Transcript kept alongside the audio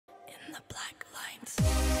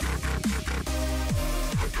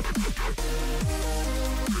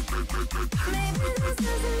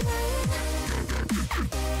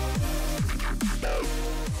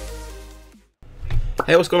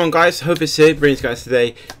Hey, what's going on, guys? Hope it's here. Bringing you guys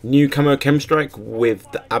today new camo chem strike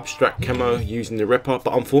with the abstract camo using the ripper.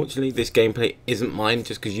 But unfortunately, this gameplay isn't mine,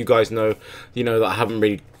 just because you guys know, that I haven't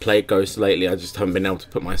really played Ghost lately. I just haven't been able to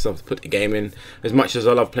put myself to put the game in. As much as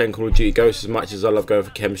I love playing Call of Duty Ghost, as much as I love going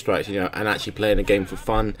for chem strikes, and actually playing a game for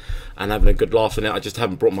fun and having a good laugh in it, I just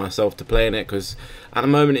haven't brought myself to playing it because at the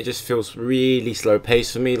moment it just feels really slow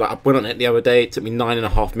paced for me. Like, I went on it the other day. It took me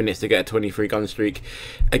 9.5 minutes to get a 23 gun streak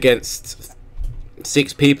against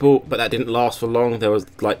 6 people, but that didn't last for long. There was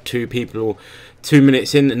like 2 people 2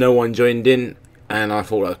 minutes in and no one joined in, and I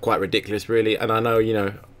thought that was quite ridiculous, really. And I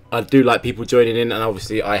know, I do like people joining in, and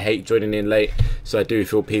obviously I hate joining in late, so I do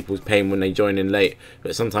feel people's pain when they join in late.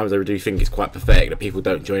 But sometimes I do think it's quite pathetic that people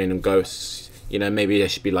don't join in on Ghosts. Maybe there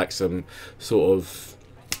should be like some sort of,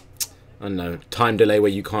 I don't know, time delay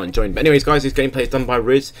where you can't join. But anyways, guys, this gameplay is done by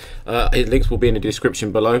Riz. His links will be in the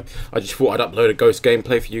description below. I just thought I'd upload a Ghost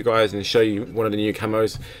gameplay for you guys and show you one of the new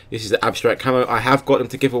camos. This is the abstract camo. I have got them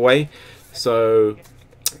to give away, so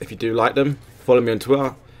if you do like them, follow me on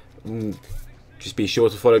Twitter. Just be sure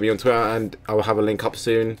to follow me on Twitter, and I will have a link up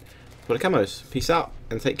soon for the camos. Peace out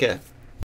and take care.